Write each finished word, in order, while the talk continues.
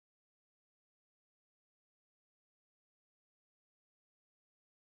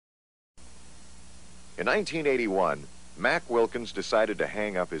In 1981, Mac Wilkins decided to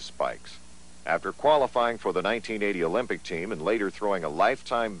hang up his spikes. After qualifying for the 1980 Olympic team and later throwing a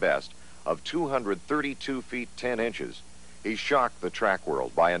lifetime best of 232 feet 10 inches, he shocked the track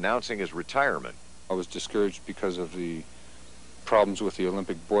world by announcing his retirement. I was discouraged because of the problems with the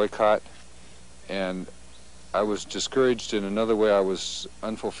Olympic boycott, and I was discouraged in another way. I was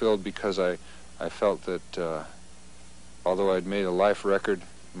unfulfilled because I felt that although I'd made a life record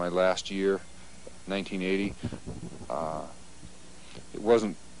my last year, 1980, it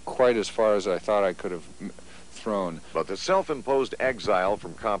wasn't quite as far as I thought I could have thrown. But the self-imposed exile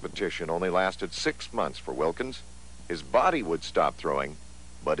from competition only lasted 6 months for Wilkins. His body would stop throwing,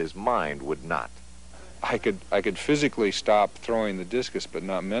 but his mind would not. I could physically stop throwing the discus, but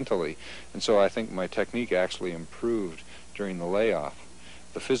not mentally, and so I think my technique actually improved during the layoff.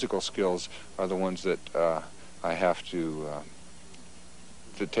 The physical skills are the ones that I have to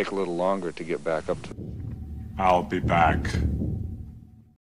take a little longer to get back up to. I'll be back.